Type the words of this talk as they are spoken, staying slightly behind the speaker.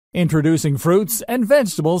Introducing fruits and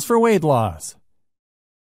vegetables for weight loss.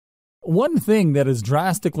 One thing that is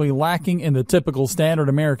drastically lacking in the typical standard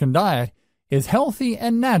American diet is healthy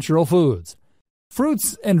and natural foods.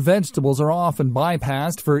 Fruits and vegetables are often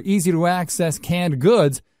bypassed for easy-to-access canned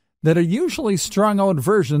goods that are usually strung-out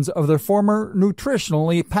versions of their former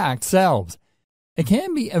nutritionally packed selves. It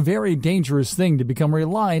can be a very dangerous thing to become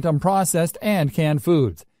reliant on processed and canned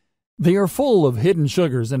foods. They are full of hidden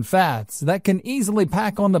sugars and fats that can easily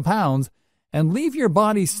pack on the pounds and leave your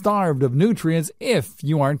body starved of nutrients if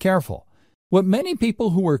you aren't careful. What many people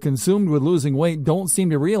who are consumed with losing weight don't seem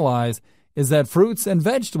to realize is that fruits and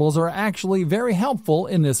vegetables are actually very helpful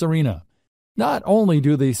in this arena. Not only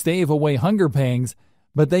do they stave away hunger pangs,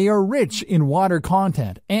 but they are rich in water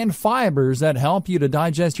content and fibers that help you to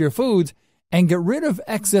digest your foods and get rid of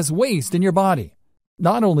excess waste in your body.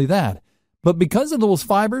 Not only that, but because of those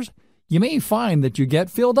fibers, you may find that you get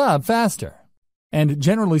filled up faster. And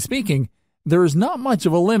generally speaking, there is not much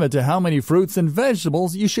of a limit to how many fruits and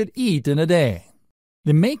vegetables you should eat in a day.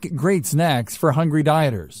 They make great snacks for hungry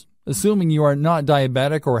dieters. Assuming you are not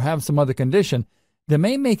diabetic or have some other condition that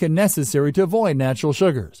may make it necessary to avoid natural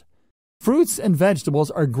sugars. Fruits and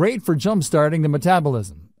vegetables are great for jump-starting the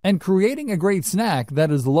metabolism and creating a great snack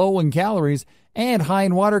that is low in calories and high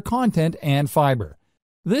in water content and fiber.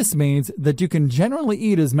 This means that you can generally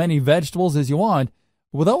eat as many vegetables as you want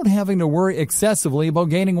without having to worry excessively about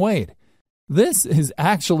gaining weight. This is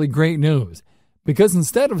actually great news, because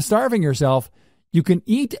instead of starving yourself, you can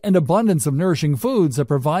eat an abundance of nourishing foods that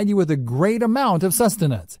provide you with a great amount of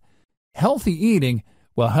sustenance. Healthy eating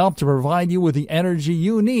will help to provide you with the energy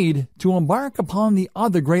you need to embark upon the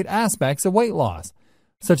other great aspects of weight loss,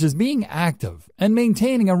 such as being active and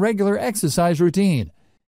maintaining a regular exercise routine.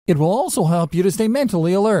 It will also help you to stay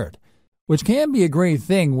mentally alert, which can be a great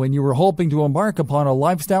thing when you are hoping to embark upon a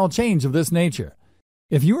lifestyle change of this nature.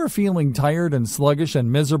 If you are feeling tired and sluggish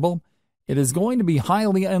and miserable, it is going to be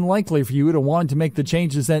highly unlikely for you to want to make the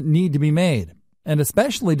changes that need to be made, and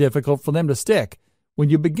especially difficult for them to stick when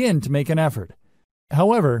you begin to make an effort.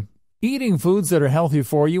 However, eating foods that are healthy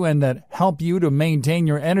for you and that help you to maintain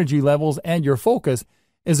your energy levels and your focus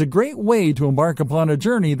is a great way to embark upon a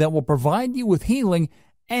journey that will provide you with healing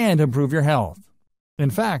and improve your health. In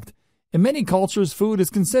fact, in many cultures, food is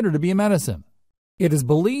considered to be a medicine. It is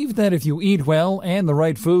believed that if you eat well and the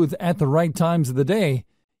right foods at the right times of the day,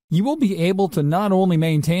 you will be able to not only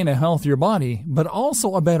maintain a healthier body, but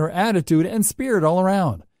also a better attitude and spirit all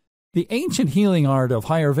around. The ancient healing art of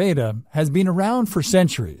Ayurveda has been around for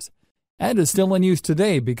centuries and is still in use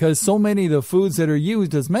today because so many of the foods that are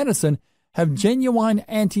used as medicine have genuine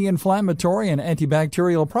anti-inflammatory and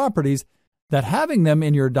antibacterial properties that having them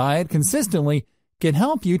in your diet consistently can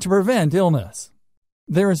help you to prevent illness.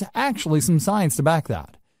 There is actually some science to back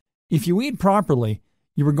that. If you eat properly,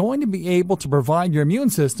 you are going to be able to provide your immune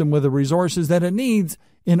system with the resources that it needs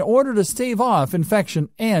in order to stave off infection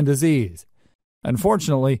and disease.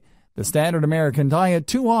 Unfortunately, the standard American diet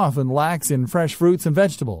too often lacks in fresh fruits and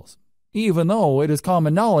vegetables, even though it is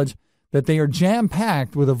common knowledge that they are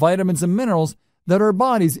jam-packed with the vitamins and minerals that our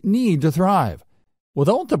bodies need to thrive.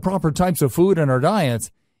 Without the proper types of food in our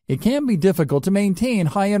diets, it can be difficult to maintain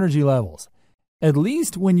high energy levels. At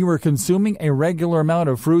least when you are consuming a regular amount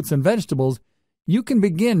of fruits and vegetables, you can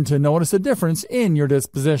begin to notice a difference in your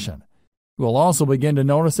disposition. You will also begin to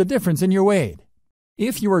notice a difference in your weight.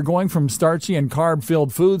 If you are going from starchy and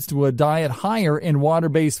carb-filled foods to a diet higher in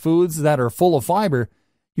water-based foods that are full of fiber,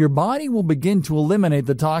 your body will begin to eliminate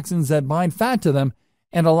the toxins that bind fat to them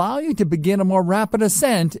and allow you to begin a more rapid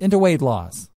ascent into weight loss.